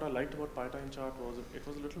offering. I think what I liked about PyTime chart was it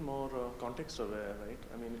was a little more context aware, right?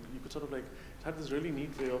 I mean, you could sort of it had this really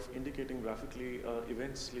neat way of indicating graphically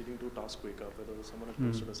events leading to task wake up, whether someone had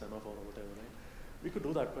posted a semaphore or whatever, right? We could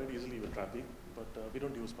do that quite easily with Trappy, but we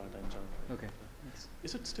don't use PyTime chart. Right? Okay.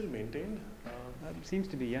 Is it still maintained? Seems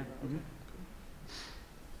to be, yeah. Okay.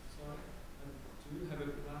 Do you have a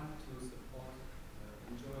plan to support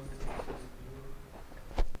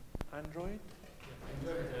Android?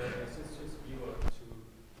 Yeah, Android assistance viewer to?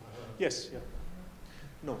 Yes. Yeah.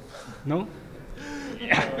 No. No?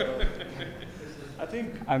 I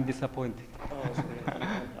think. I'm disappointed. Oh, sorry.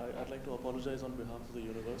 I'd like to apologize on behalf of the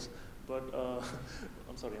universe, but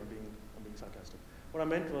I'm sorry. I'm being sarcastic. What I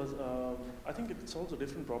meant was, I think it solves a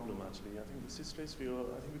different problem actually. I think the systrace viewer,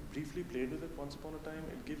 I think we briefly played with it once upon a time.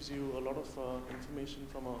 It gives you a lot of information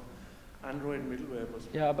from a Android middleware was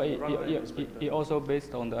Yeah, but runtime is better. it also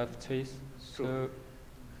based on the FTs. True. So,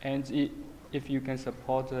 and if you can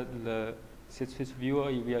support the SysFish viewer,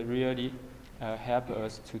 it will really help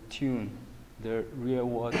us to tune the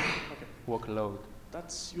real-world workload.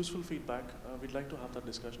 That's useful feedback. We'd like to have that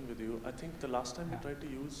discussion with you. I think the last time we tried to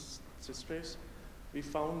use systrace, we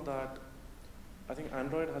found that I think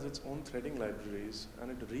Android has its own threading libraries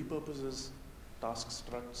and it repurposes task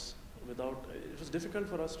structs without, it was difficult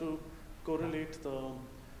for us to correlate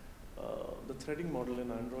the threading model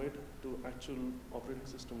in Android to actual operating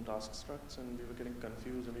system task structs, and we were getting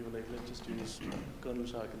confused and we were like, let's just use kernel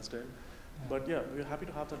shark instead. But yeah, we're happy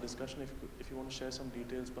to have that discussion. If you want to share some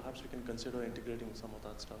details, perhaps we can consider integrating some of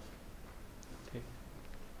that stuff. Okay.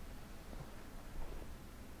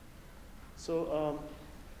 So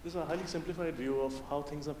this is a highly simplified view of how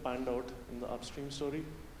things have panned out in the upstream story.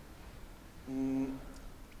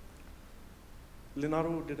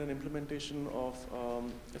 Linaro did an implementation of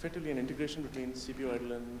effectively an integration between CPU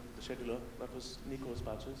idle and the scheduler. That was Nico's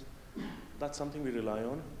patches. That's something we rely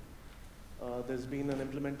on. There's been an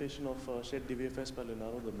implementation of shared DVFS by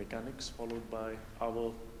Linaro, the mechanics, followed by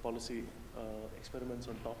our policy experiments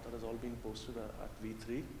on top. That has all been posted at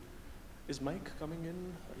V3. Is Mike coming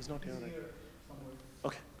in? He's not here, right?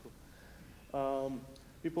 Okay, cool.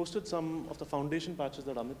 We posted some of the foundation patches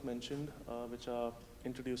that Amit mentioned, which are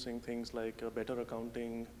introducing things like better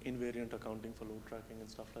accounting, invariant accounting for load tracking and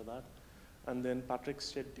stuff like that. And then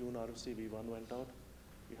Patrick's shed tune RFC V1 went out.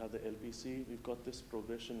 We have the LPC. We've got this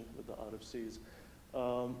progression with the RFCs.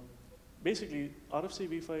 Basically, RFC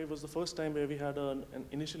V5 was the first time where we had an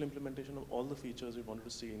initial implementation of all the features we wanted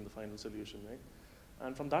to see in the final solution, right?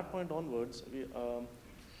 And from that point onwards,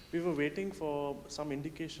 we were waiting for some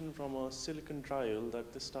indication from a silicon trial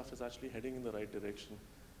that this stuff is actually heading in the right direction.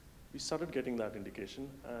 We started getting that indication,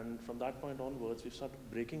 and from that point onwards, we started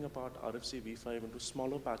breaking apart RFC V5 into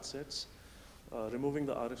smaller patch sets, removing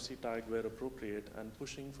the RFC tag where appropriate, and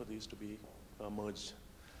pushing for these to be merged.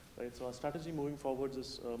 Right? So our strategy moving forwards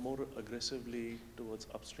is more aggressively towards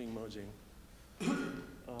upstream merging.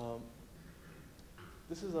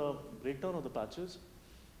 This is a breakdown of the patches.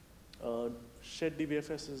 Shed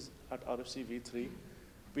DVFS is at RFC V3.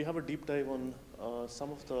 We have a deep dive on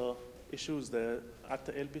some of the issues there. At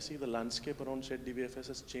the LPC, the landscape around Shed DVFS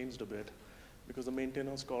has changed a bit because the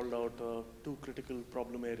maintainers called out 2 critical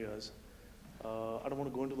problem areas. I don't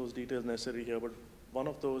want to go into those details necessarily here, but one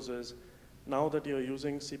of those is now that you're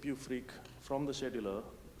using CPU Freak from the scheduler,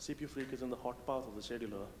 CPU Freak is in the hot path of the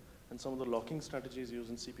scheduler, and some of the locking strategies used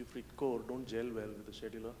in CPU Freak core don't gel well with the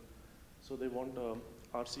scheduler. So they want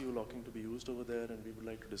RCU locking to be used over there, and we would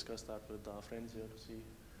like to discuss that with our friends here to see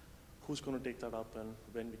who's going to take that up and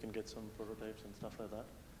when we can get some prototypes and stuff like that.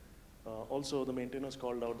 Also, the maintainers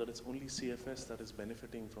called out that it's only CFS that is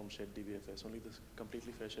benefiting from Shed DVFS, only this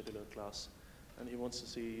completely fair scheduler class. And he wants to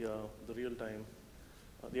see the real-time,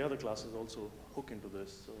 the other classes also hook into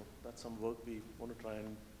this. So that's some work we want to try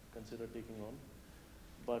and consider taking on.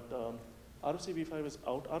 But RFC V5 is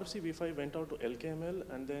out. RFC V5 went out to LKML,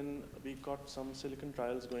 and then we got some silicon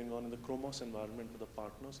trials going on in the Chromos environment with a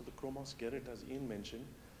partner. So the Chromos Gerrit, as Ian mentioned,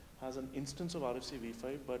 has an instance of RFC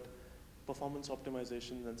V5, but performance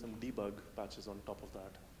optimization and some debug patches on top of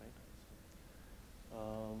that. Right?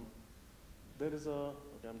 There is a,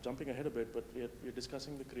 okay, I'm jumping ahead a bit, but we're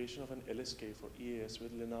discussing the creation of an LSK for EAS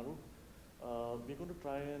with Linaro. We're going to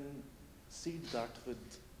try and seed that with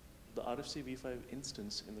the RFC V5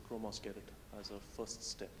 instance in the Chromos Gerrit as a first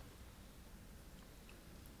step.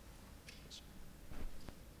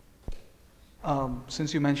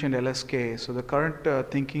 Since you mentioned LSK, so the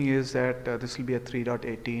current thinking is that this will be a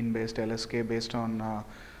 3.18 based LSK based on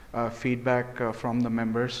feedback from the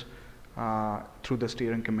members through the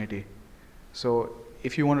steering committee. So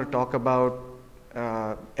if you want to talk about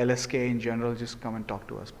LSK in general, just come and talk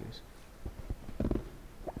to us, please.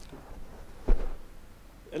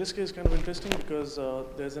 LSK is kind of interesting because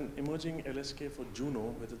there's an emerging LSK for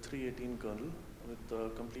Juno with a 3.18 kernel with the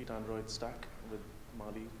complete Android stack with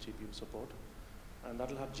Mali GPU support. And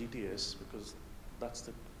that'll have GTS because that's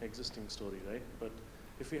the existing story, right? But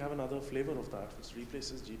if we have another flavor of that, which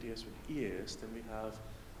replaces GTS with EAS, then we have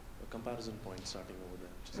a comparison point starting over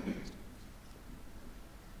there, which is interesting.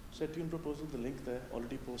 Set tune proposal, the link there,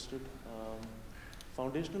 already posted.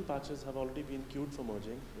 Foundational patches have already been queued for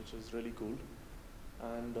merging, which is really cool.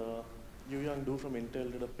 And Yu Yang Du from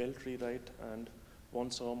Intel did a pelt rewrite, and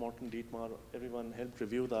Wonsaw, Morton Dietmar, everyone helped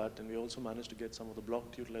review that, and we also managed to get some of the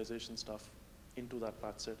blocked utilization stuff into that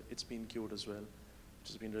patch set. It's been queued as well, which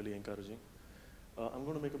has been really encouraging. I'm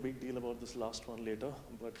going to make a big deal about this last one later,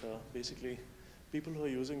 but basically, people who are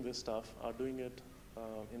using this stuff are doing it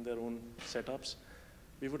in their own setups,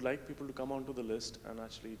 we would like people to come onto the list and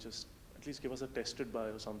actually just at least give us a tested by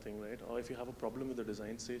or something, right? Or if you have a problem with the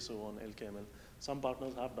design, say so on LKML. Some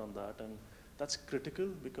partners have done that, and that's critical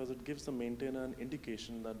because it gives the maintainer an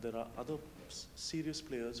indication that there are other serious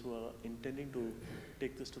players who are intending to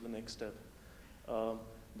take this to the next step.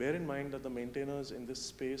 Bear in mind that the maintainers in this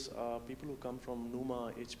space are people who come from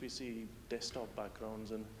NUMA, HPC, desktop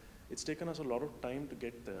backgrounds, and it's taken us a lot of time to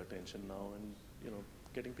get their attention now, and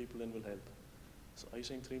getting people in will help. So are you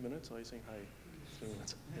saying 3 minutes, or are you saying hi? 3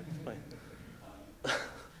 minutes. Yeah, fine.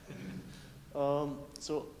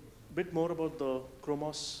 So a bit more about the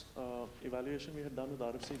Chromos evaluation we had done with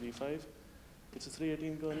RFC-v5. It's a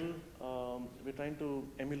 318 kernel. We're trying to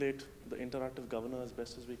emulate the interactive governor as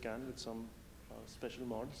best as we can with some special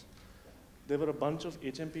mods. There were a bunch of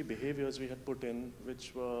HMP behaviors we had put in,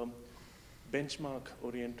 which were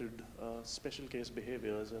benchmark-oriented special case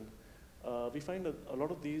behaviors, and we find that a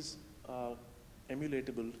lot of these are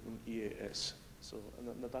emulatable in EAS. So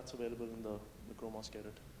and that's available in the Chromos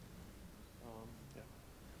Gerrit. Yeah.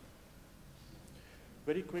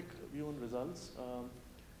 Very quick view on results.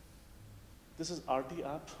 This is RT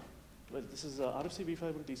app. Well, this is RFC-v5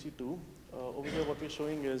 and TC2. Over here, what we're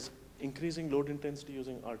showing is increasing load intensity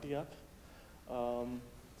using RT app.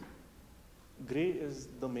 Gray is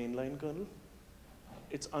the mainline kernel.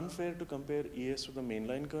 It's unfair to compare ES with the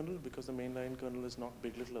mainline kernel because the mainline kernel is not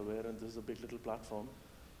big. LITTLE aware, and this is a big. LITTLE platform.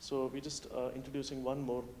 So we're just introducing one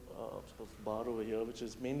more sort of bar over here, which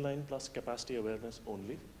is mainline plus capacity awareness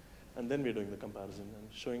only. And then we're doing the comparison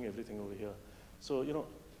and showing everything over here. So,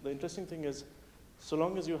 the interesting thing is, so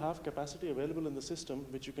long as you have capacity available in the system,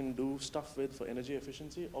 which you can do stuff with for energy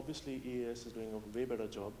efficiency, obviously EAS is doing a way better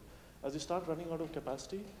job. As you start running out of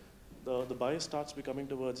capacity, the bias starts becoming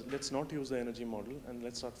towards, let's not use the energy model, and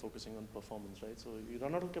let's start focusing on performance, right? So you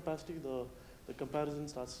run out of capacity, the comparison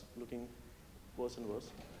starts looking worse and worse.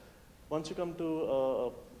 Once you come to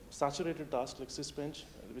a saturated task like sysbench,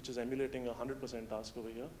 which is emulating a 100% task over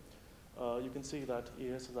here, you can see that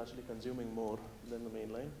EAS is actually consuming more than the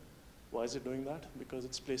mainline. Why is it doing that? Because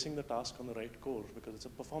it's placing the task on the right core, because it's a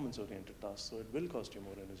performance-oriented task, so it will cost you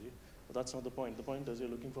more energy. But that's not the point. The point is you're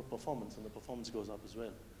looking for performance, and the performance goes up as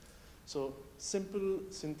well. So simple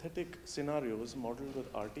synthetic scenarios modeled with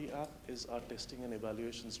RT app is our testing and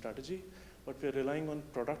evaluation strategy, but we're relying on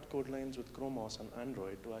product code lines with Chromos and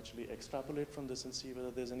Android to actually extrapolate from this and see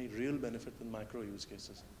whether there's any real benefit with micro use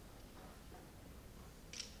cases.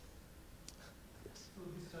 Yes. So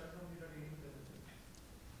we start from the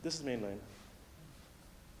This is mainline.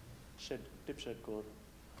 Tip shed core.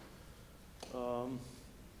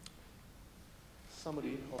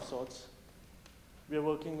 Summary of sorts. We are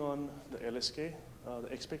working on the LSK.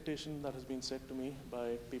 The expectation that has been said to me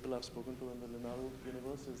by people I've spoken to in the Linaro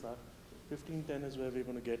universe is that 1510 is where we're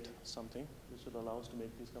going to get something which will allow us to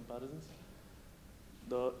make these comparisons.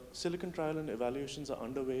 The silicon trial and evaluations are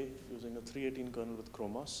underway using a 318 kernel with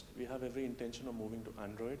Chromos. We have every intention of moving to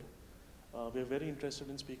Android. We're very interested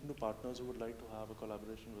in speaking to partners who would like to have a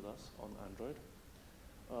collaboration with us on Android.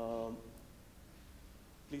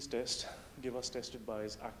 Please test, give us tested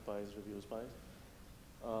buys, act buys, reviews buys.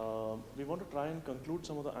 We want to try and conclude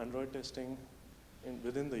some of the Android testing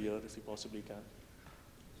within the year if we possibly can.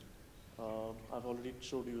 I've already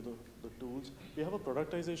showed you the tools. We have a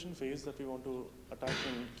productization phase that we want to attack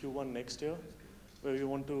in Q1 next year, where we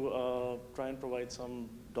want to try and provide some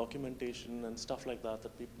documentation and stuff like that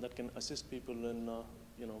that can assist people in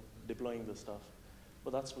deploying this stuff.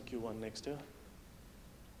 But that's for Q1 next year.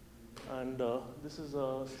 And this is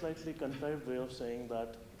a slightly contrived way of saying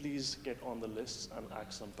that please get on the lists and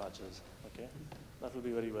act some patches, okay? That will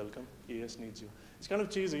be very welcome. ES needs you. It's kind of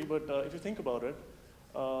cheesy, but if you think about it,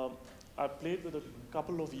 I've played with a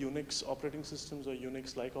couple of Unix operating systems or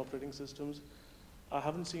Unix-like operating systems. I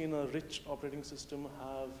haven't seen a rich operating system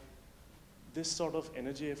have this sort of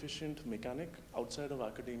energy efficient mechanic outside of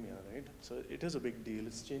academia, right? So it is a big deal.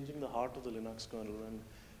 It's changing the heart of the Linux kernel, and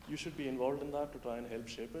you should be involved in that to try and help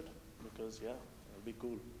shape it, because yeah, it'll be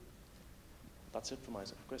cool. That's it for my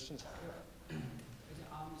side. Questions?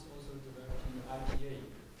 ARM is also developing IPA.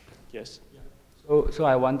 Yes. Yeah. So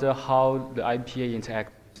I wonder how the IPA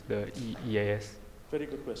interacts with the EAS. Very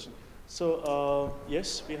good question. So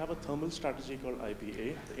yes, we have a thermal strategy called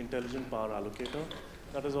IPA, the Intelligent Power Allocator.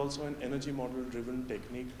 That is also an energy model driven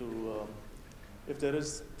technique to, if there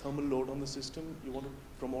is thermal load on the system, you want to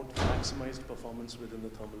promote maximized performance within the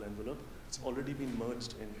thermal envelope. It's already been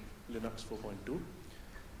merged in Linux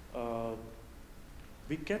 4.2.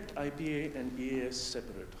 We kept IPA and EAS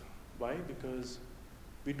separate. Why? Because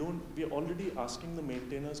we're already asking the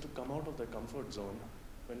maintainers to come out of their comfort zone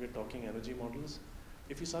when we're talking energy models.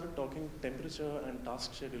 if we started talking temperature and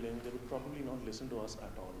task scheduling, they would probably not listen to us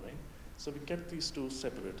at all, right? So we kept these two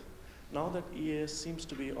separate. Now that EAS seems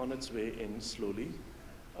to be on its way in slowly,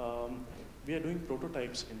 we are doing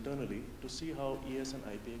prototypes internally to see how EAS and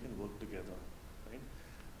IPA can work together, right?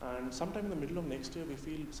 And sometime in the middle of next year, we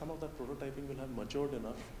feel some of that prototyping will have matured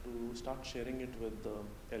enough to start sharing it with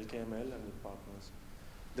LKML and with partners.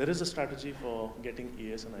 There is a strategy for getting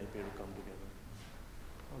EAS and IPA to come together.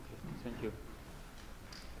 Okay, thank you.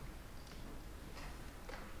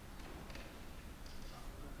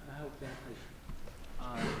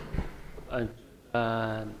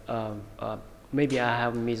 Maybe I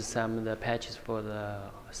have missed some of the patches for the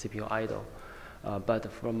CPU idle, but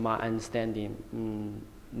from my understanding,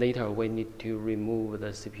 later we need to remove the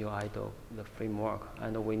CPU idle, the framework,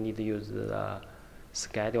 and we need to use the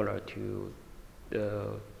scheduler to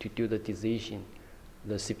do the decision.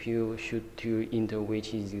 The CPU should to enter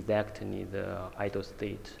which is exactly the idle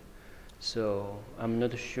state. So I'm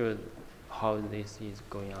not sure how this is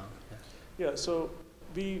going on. Yeah, so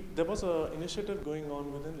there was an initiative going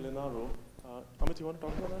on within Linaro. Amit, you want to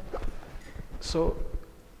talk about that? So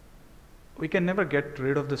we can never get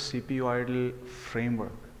rid of the CPU idle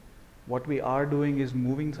framework. What we are doing is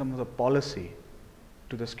moving some of the policy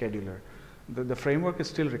to the scheduler. The framework is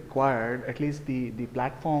still required, at least the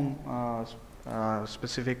platform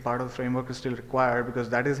specific part of the framework is still required, because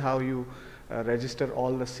that is how you register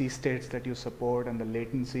all the C states that you support and the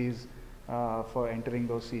latencies for entering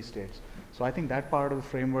those C states. So I think that part of the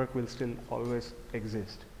framework will still always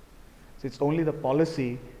exist. So it's only the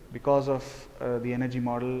policy, because of the energy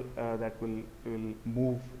model, that will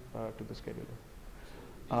move to the scheduler.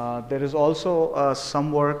 There is also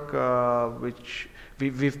some work which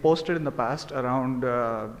we've posted in the past around,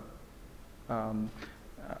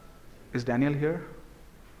 is Daniel here?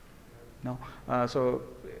 No. So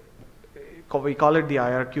we call it the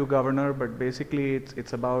IRQ governor, but basically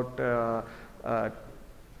it's about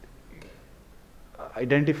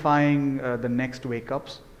identifying the next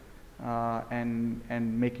wake-ups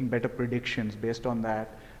and making better predictions based on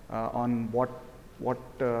that, on what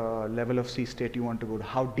level of C state you want to go to,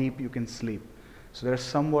 how deep you can sleep. So there's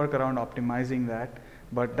some work around optimizing that,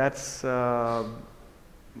 but that's that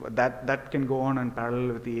can go on in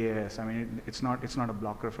parallel with EAS. I mean, it's not a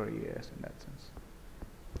blocker for EAS in that sense.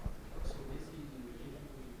 So this is in relation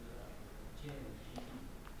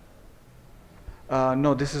with GenPD?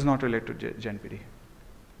 No, this is not related to GenPD.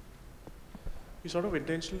 We sort of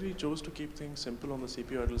intentionally chose to keep things simple on the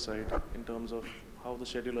CPU idle side in terms of how the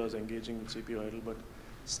scheduler is engaging with CPU idle, but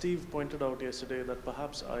Steve pointed out yesterday that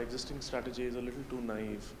perhaps our existing strategy is a little too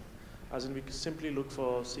naive, as in we simply look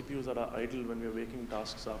for CPUs that are idle when we're waking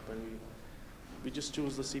tasks up, and we just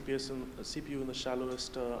choose the CPU in the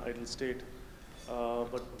shallowest idle state.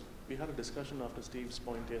 But we had a discussion after Steve's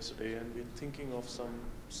point yesterday, and we're thinking of some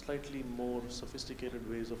slightly more sophisticated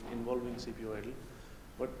ways of involving CPU idle.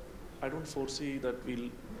 But I don't foresee that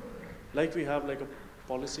like we have like a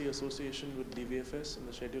policy association with DVFS and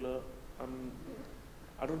the scheduler.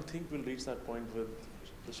 I don't think we'll reach that point with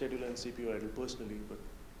the scheduler and CPU idle personally, but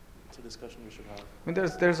it's a discussion we should have. I mean,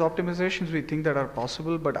 there's optimizations we think that are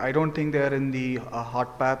possible, but I don't think they are in the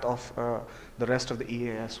hot path of the rest of the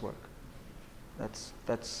EAS work. That's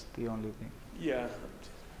the only thing. Yeah,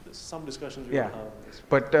 there's some discussions we will have.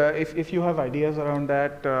 But if you have ideas around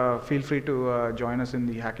that, feel free to join us in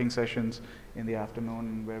the hacking sessions in the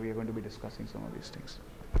afternoon, where we are going to be discussing some of these things.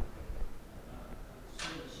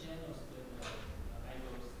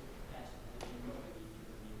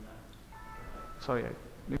 Sorry.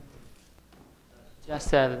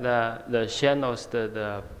 Just that the channels,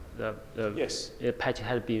 yes, the patch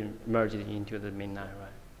has been merged into the mainline,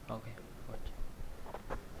 right? Okay.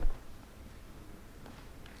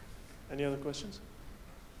 Any other questions?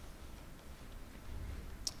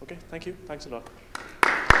 Okay, thank you. Thanks a lot.